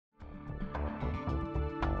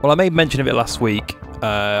Well, I made mention of it last week.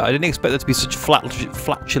 I didn't expect there to be such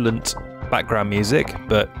flatulent background music,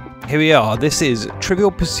 but here we are. This is Trivial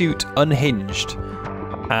Pursuit Unhinged,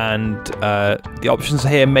 and the options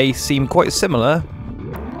here may seem quite similar,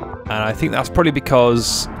 and I think that's probably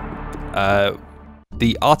because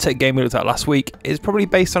the Artec game we looked at last week is probably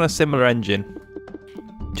based on a similar engine.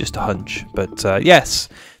 Just a hunch, but yes,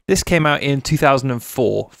 this came out in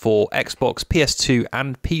 2004 for Xbox, PS2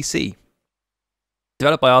 and PC.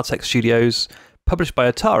 Developed by Artec Studios, published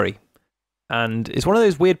by Atari, and it's one of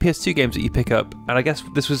those weird PS2 games that you pick up, and I guess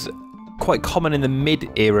this was quite common in the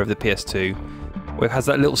mid-era of the PS2, where it has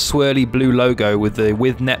that little swirly blue logo with the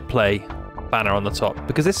With Net Play banner on the top,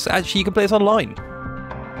 because this actually, you can play this online.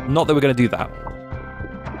 Not that we're going to do that.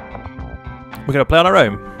 We're going to play on our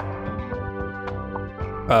own.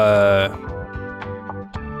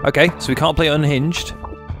 Okay, so we can't play Unhinged,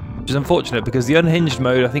 which is unfortunate, because the Unhinged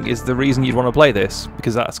mode, I think, is the reason you'd want to play this,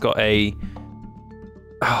 because that's got a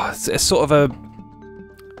it's sort of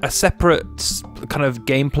a separate kind of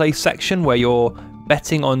gameplay section where you're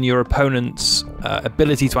betting on your opponent's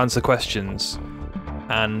ability to answer questions,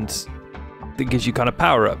 and it gives you kind of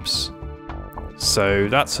power-ups. So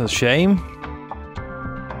that's a shame.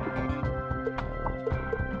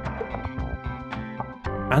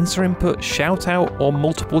 Answer input, shout out, or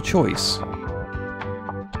multiple choice.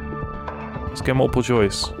 Let's go multiple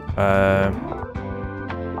choice.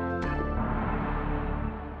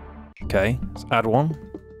 Okay, let's add one.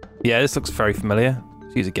 Yeah, this looks very familiar.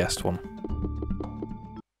 Let's use a guessed one.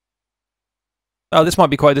 Oh, this might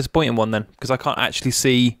be quite a disappointing one then, because I can't actually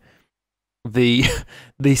see the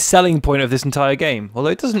selling point of this entire game. Although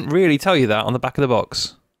it doesn't really tell you that on the back of the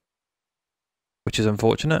box, which is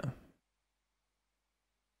unfortunate.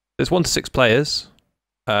 There's 1 to 6 players.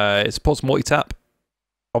 It supports multi-tap.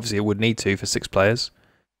 Obviously, it would need to for 6 players.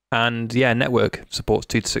 And yeah, network supports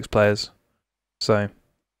 2 to 6 players. So,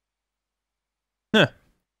 yeah.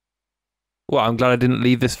 Well, I'm glad I didn't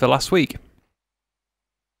leave this for last week.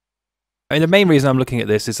 I mean, the main reason I'm looking at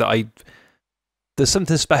this is that there's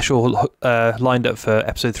something special lined up for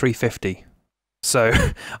episode 350. So,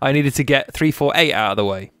 I needed to get 348 out of the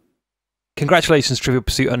way. Congratulations, Trivial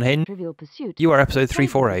Pursuit Unhinged. Trivial Pursuit. You are episode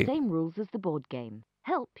 348. Same rules as the board game.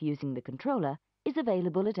 Help using the controller is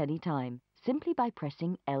available at any time, simply by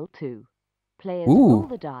pressing L2. Players roll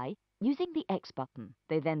the die using the X button.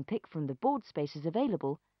 They then pick from the board spaces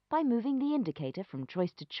available by moving the indicator from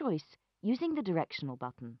choice to choice using the directional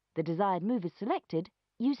button. The desired move is selected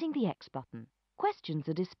using the X button. Questions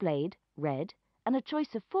are displayed, read, and a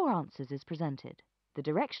choice of 4 answers is presented. The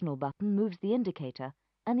directional button moves the indicator,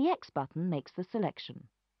 and the X button makes the selection.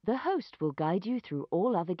 The host will guide you through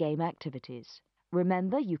all other game activities.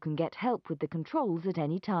 Remember, you can get help with the controls at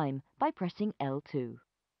any time by pressing L2.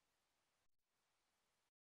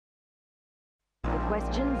 The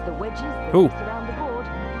questions, the wedges, the bits around the board,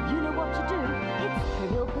 you know what to do. It's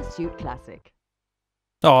Trivial Pursuit Classic.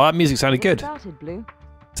 Oh, that music sounded good. Started, Blue.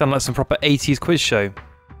 Sounded like some proper 80s quiz show.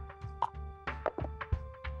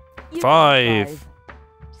 5.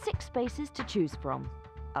 6 spaces to choose from.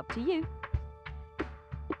 Up to you.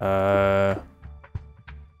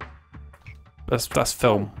 That's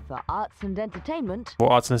film. For arts and entertainment. For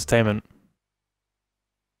arts and entertainment.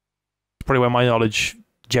 Probably where my knowledge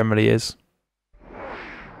generally is.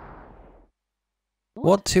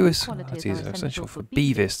 What two is essential for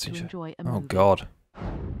beavers to enjoy? Oh God.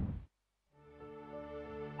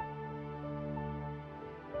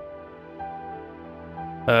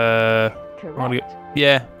 Correct.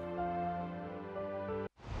 Yeah.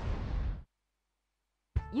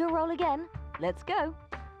 You roll again. Let's go.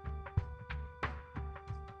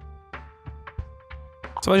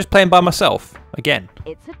 So I'm just playing by myself again.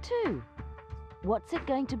 It's a 2. What's it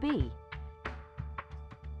going to be?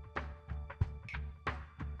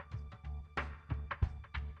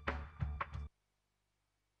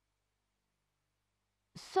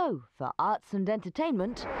 So, for arts and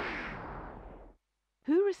entertainment,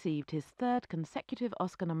 who received his 3rd consecutive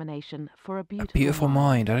Oscar nomination for A Beautiful, Beautiful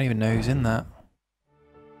Mind. I don't even know who's in that.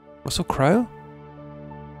 Russell Crowe?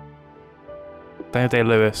 Daniel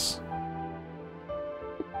Day-Lewis.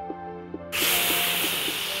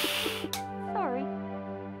 Sorry.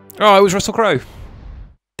 Oh, it was Russell Crowe.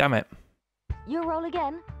 Damn it. You roll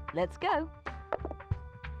again. Let's go.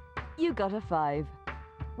 You got a 5.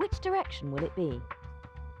 Which direction will it be?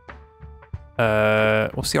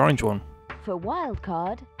 What's the orange one? For wild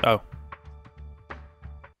card. Oh.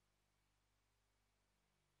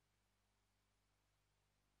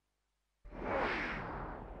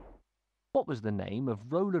 What was the name of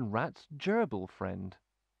Roland Rat's gerbil friend?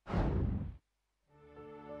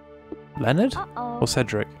 Leonard? Uh-oh. Or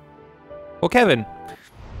Cedric? Or Kevin?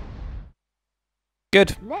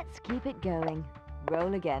 Good. Let's keep it going.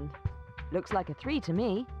 Roll again. Looks like a 3 to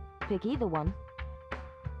me. Pick either one.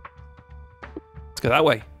 Let's go that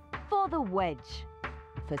way. For the wedge.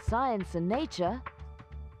 For science and nature.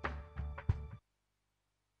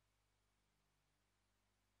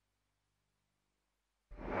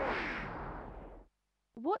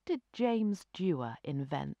 What did James Dewar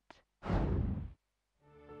invent?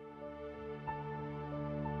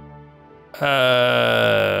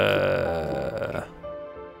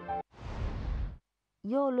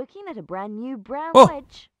 You're looking at a brand new brown Oh.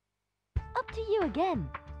 wedge. Up to you again.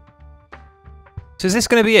 So is this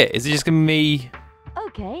going to be it? Is it just going to be me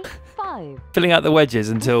Okay, 5. filling out the wedges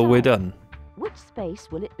until we're done? Which space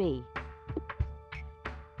will it be?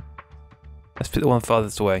 Let's pick the one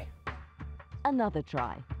farthest away. Another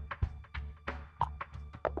try.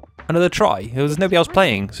 Another try? There was nobody else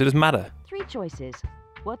playing, so it doesn't matter. 3 choices.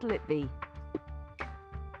 What'll it be?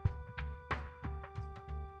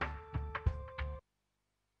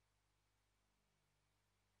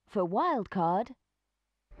 For wildcard,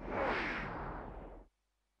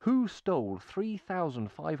 Who stole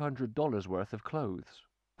 $3,500 worth of clothes?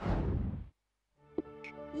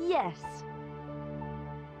 yes.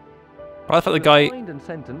 I thought the Was guy... fined and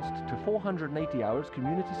sentenced to 480 hours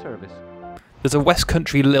community service. There's a West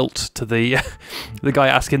Country lilt to the the guy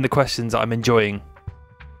asking the questions that I'm enjoying.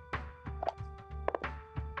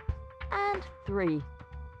 And 3.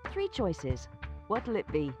 3 choices. What'll it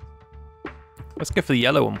be? Let's go for the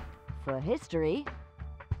yellow one. For history,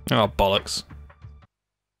 Oh, bollocks.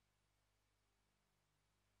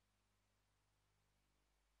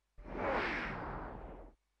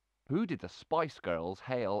 Who did the Spice Girls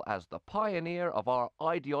hail as the pioneer of our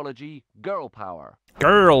ideology, girl power?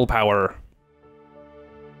 Girl power.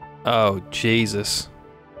 Oh, Jesus.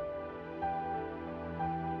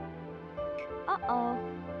 uh-oh.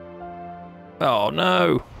 Oh,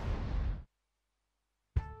 no.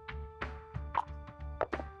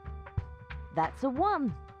 That's a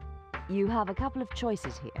 1. You have a couple of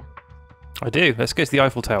choices here. I do. Let's go to the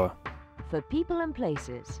Eiffel Tower. For people and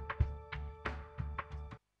places,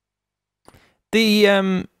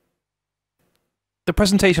 The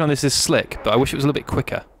presentation on this is slick, but I wish it was a little bit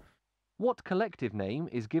quicker. What collective name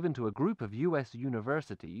is given to a group of US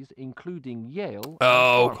universities, including Yale? and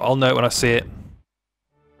Oh, Harvard? I'll know it when I see it.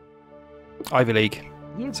 Ivy League.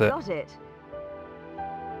 you've That's it. got it.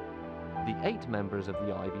 The 8 members of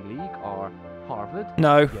the Ivy League are Harvard,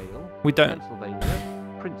 No, Yale, we don't.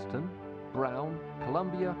 Pennsylvania, Princeton, Brown,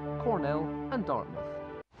 Columbia, Cornell, and Dartmouth.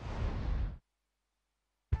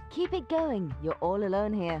 Keep it going. You're all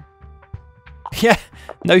alone here. Yeah,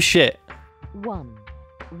 no shit. 1.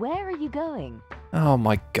 Where are you going? Oh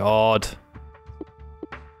my god.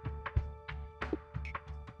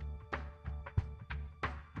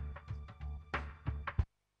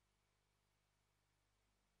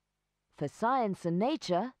 For science and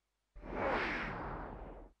nature,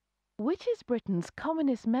 Which is Britain's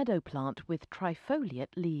commonest meadow plant with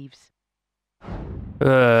trifoliate leaves?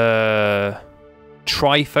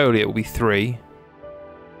 Trifoliate will be 3.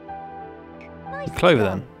 nicely Clover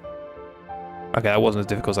done. then. Okay, that wasn't as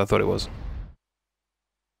difficult as I thought it was.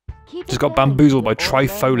 Keep Just it got going. bamboozled by You're all alone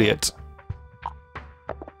here. trifoliate,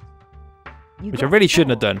 You which I got really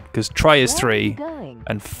shouldn't have 4. done, because tri is Where are you 3, going?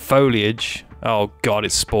 and foliage, oh god,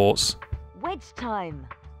 it's sports. Wedge time.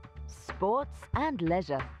 Sports and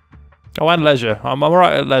leisure. Oh, and leisure. I'm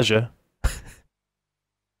alright at leisure. I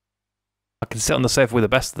can sit on the sofa with the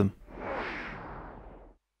best of them.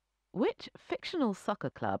 Which fictional soccer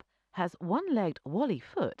club has one-legged Wally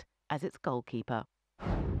Foote as its goalkeeper?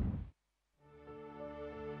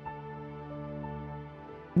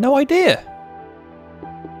 No idea.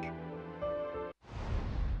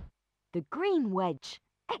 The green wedge.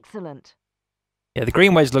 Excellent. Yeah, the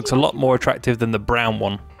green wedge looks a lot more attractive than the brown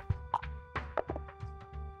one.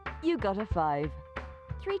 You got a 5.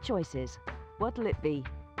 3 choices. What'll it be?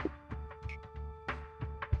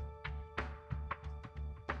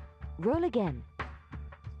 Roll again.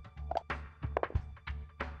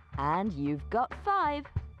 And you've got 5.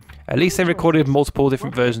 At least they recorded multiple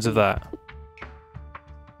different What'll it versions of be? that.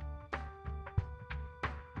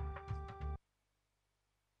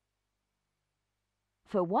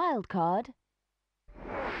 For wildcard,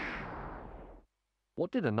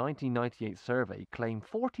 What did a 1998 survey claim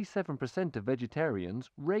 47% of vegetarians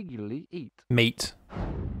regularly eat? Meat.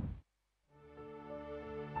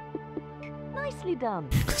 nicely done.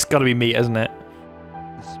 It's gotta be meat, isn't it?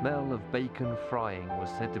 The smell of bacon frying was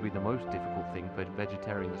said to be the most difficult thing for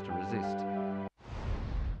vegetarians to resist.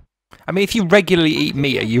 I mean, if you regularly eat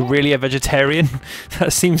meat, are you really a vegetarian?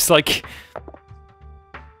 That seems like...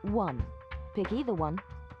 1. Pick either one.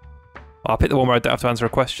 I'll pick the one where I don't have to answer a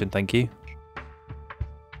question, thank you.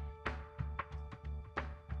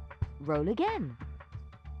 Roll again.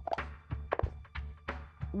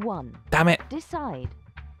 1. Damn it. Decide.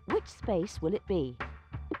 Which space will it be?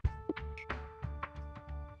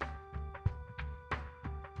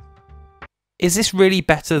 Is this really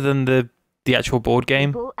better than the actual board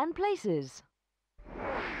game? People and places.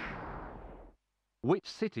 Which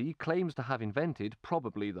city claims to have invented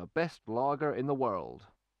probably the best lager in the world?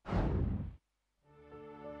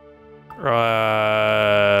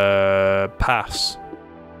 Pass.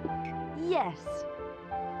 Yes.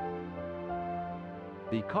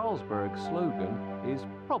 The Carlsberg slogan is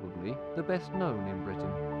probably the best known in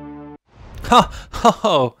Britain. Ha!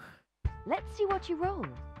 Ho! Let's see what you roll.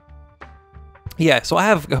 Yeah, so I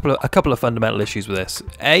have a couple of fundamental issues with this.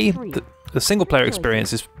 A, the single player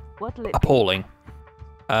experience is appalling.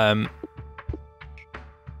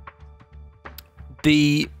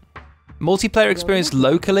 The multiplayer experience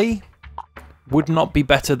locally would not be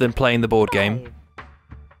better than playing the board game.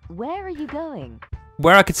 Where are you going?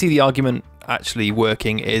 Where I could see the argument actually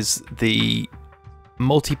working is the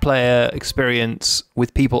multiplayer experience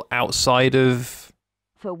with people outside of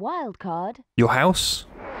For wildcard. your house.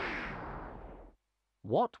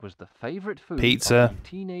 What was the favourite food Pizza. of the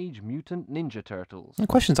Teenage Mutant Ninja Turtles? The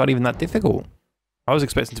questions aren't even that difficult. I was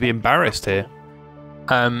expecting to be embarrassed here.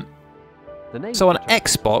 The name So of on the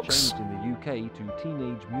turtles Xbox- changed in the UK to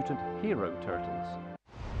Teenage Mutant Hero Turtles.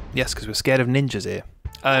 Yes, because we're scared of ninjas here.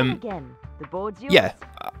 Roll again. The board's yours. Yeah,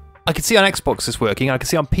 I can see on Xbox this working, and I can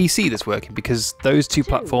see on PC this working, because those two 2.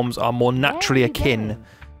 platforms are more naturally Where are you akin going?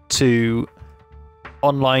 to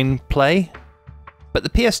online play. But the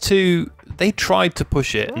PS2, they tried to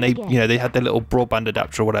push it, and they had their little broadband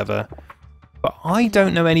adapter or whatever. But I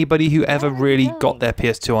don't know anybody who ever really got their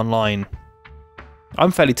PS2 online.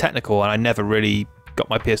 I'm fairly technical, and I never really got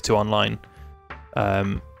my PS2 online.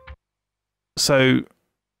 So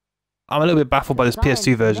I'm a little bit baffled by this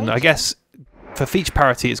PS2 version. I guess for feature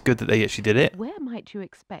parity, it's good that they actually did it. Where might you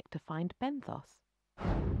expect to find benthos?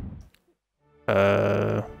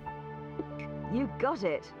 You got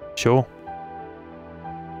it. Sure.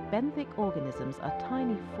 Benthic organisms are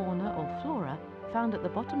tiny fauna or flora found at the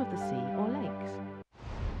bottom of the sea or lakes.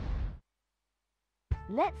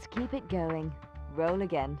 Let's keep it going. Roll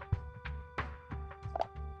again.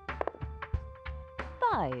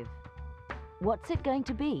 5. What's it going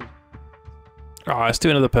to be? Alright, let's do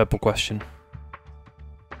another purple question.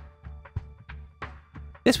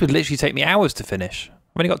 This would literally take me hours to finish.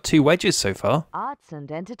 I've only got 2 wedges so far. Arts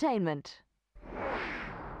and entertainment.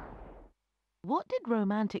 What did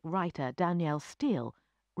romantic writer Danielle Steele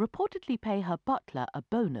reportedly pay her butler a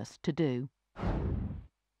bonus to do?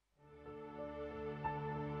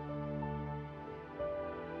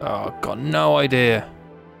 Oh, I've got no idea.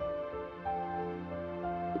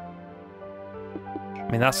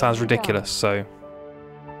 I mean, that sounds ridiculous, so...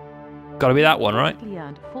 Gotta be that one, right? He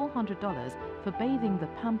earned $400 for bathing the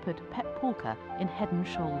pampered pet porker in Head and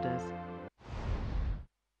Shoulders.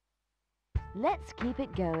 Let's keep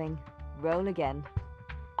it going. Roll again.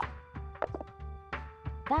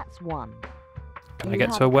 That's 1. Can You I get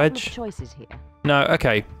have to a couple of wedge? choices here. No,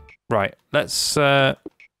 okay. Right, let's... Can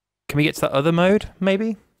we get to that other mode,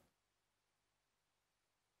 maybe?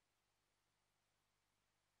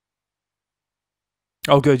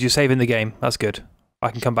 Oh, good, you're saving the game. That's good. I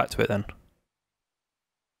can come back to it then.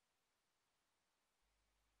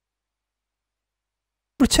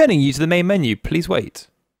 Returning you to the main menu, please wait.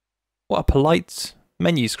 What a polite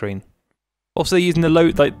menu screen. Also, they're using the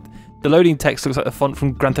loading text looks like the font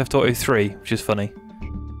from Grand Theft Auto 3, which is funny.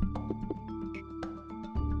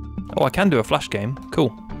 Oh, I can do a flash game. Cool.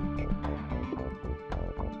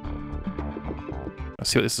 Let's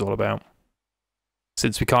see what this is all about.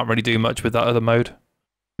 Since we can't really do much with that other mode.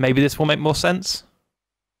 Maybe this will make more sense?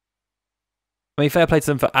 I mean, fair play to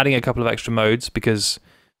them for adding a couple of extra modes, because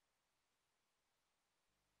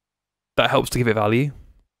that helps to give it value.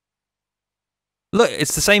 Look,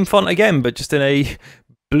 it's the same font again, but just in a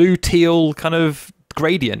blue-teal kind of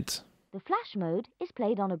gradient. The flash mode is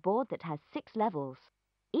played on a board that has 6 levels,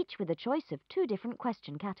 each with a choice of 2 different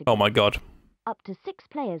question categories. Oh my god. Up to 6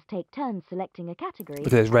 players take turns selecting a category. Look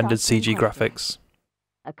at those and rendered answering CG questions. graphics.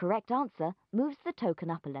 A correct answer moves the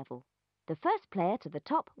token up a level. The first player to the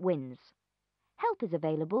top wins. Help is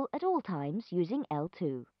available at all times using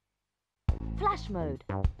L2. Flash mode.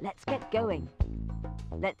 Let's get going.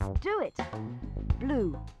 Let's do it.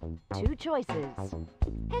 Blue. 2 choices.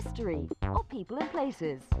 History or people and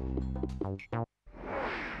places.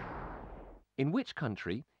 In which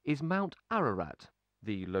country is Mount Ararat,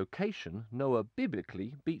 the location Noah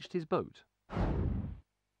biblically beached his boat?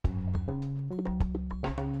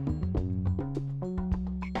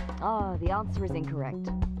 Ah, the answer is incorrect.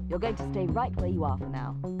 You're going to stay right where you are for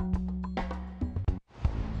now.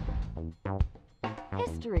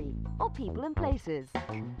 History, or people and places.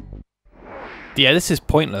 Yeah, this is Who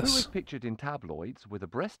pointless. was pictured in tabloids with a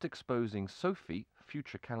breast-exposing Sophie,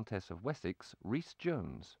 future Countess of Wessex,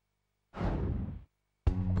 Rhys-Jones?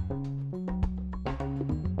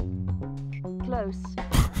 Close.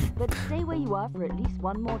 But stay where you are for at least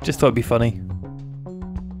one more time. Just thought it'd be funny.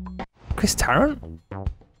 Chris Tarrant?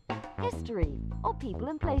 History, or people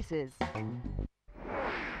and places.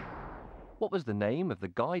 What was the name of the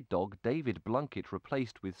guide dog David Blunkett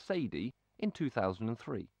replaced with Sadie in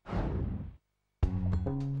 2003?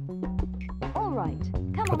 All right,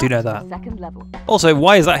 come I on do know up to that. the second level. Also,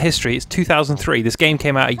 why is that history? It's 2003. This game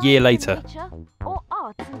came out a year Science later. and nature, or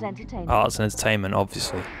arts and entertainment. Arts and entertainment,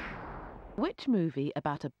 obviously. Which movie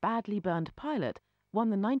about a badly burned pilot won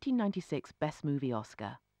the 1996 Best Movie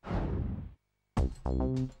Oscar?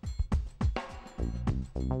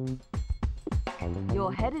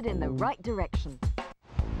 You're headed in the right direction.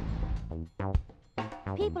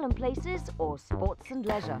 People and places, or sports and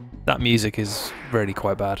leisure. That music is really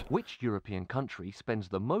quite bad. Which European country spends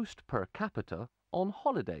the most per capita on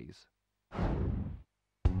holidays?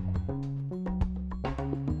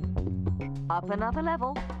 Up another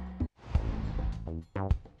level.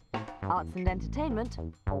 Arts and entertainment,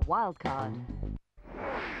 or wildcard.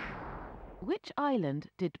 Which island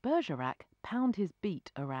did Bergerac pound his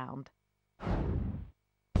beat around?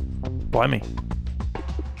 Blimey.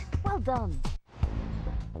 Well done.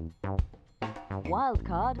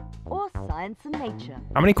 Wildcard, or science and nature.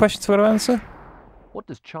 How many questions have I got to answer? What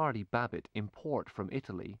does Charlie Babbitt import from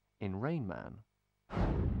Italy in Rain Man?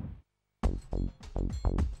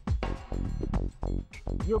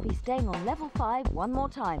 You'll be staying on level 5 one more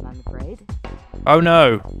time, I'm afraid. Oh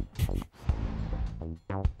no.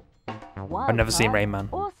 I've never seen Rain Man.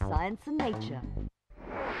 Or science and nature.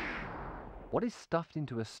 What is stuffed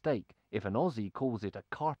into a steak if an Aussie calls it a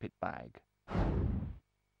carpet bag?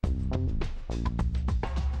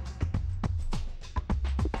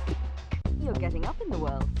 You're getting up in the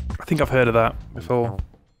world. I think I've heard of that before.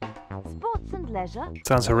 Sports and leisure.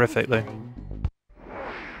 Sounds horrific though.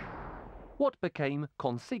 What became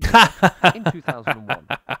Consiglia in 2001?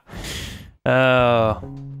 Oh,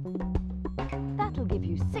 That'll give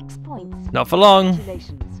you 6 points. not for long.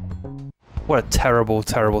 Congratulations. What a terrible,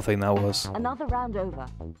 terrible thing that was. Another round over.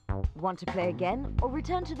 Want to play again, or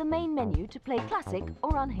return to the main menu to play classic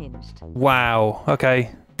or unhinged? Wow. Okay.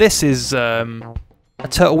 This is a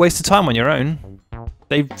total waste of time on your own.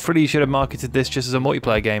 They really should have marketed this just as a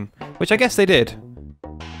multiplayer game, which I guess they did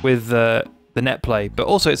with the net play. But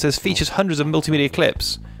also it says features hundreds of multimedia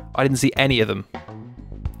clips. I didn't see any of them,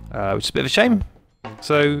 which is a bit of a shame.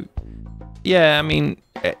 So, yeah, I mean,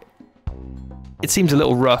 it seems a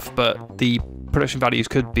little rough, but the production values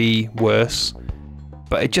could be worse.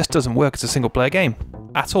 But it just doesn't work as a single-player game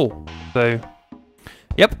at all. So,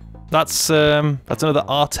 yep, that's another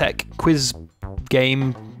RTech quiz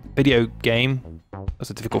game, video game. That's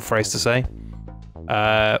a difficult phrase to say.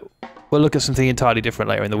 We'll look at something entirely different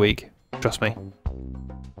later in the week. Trust me.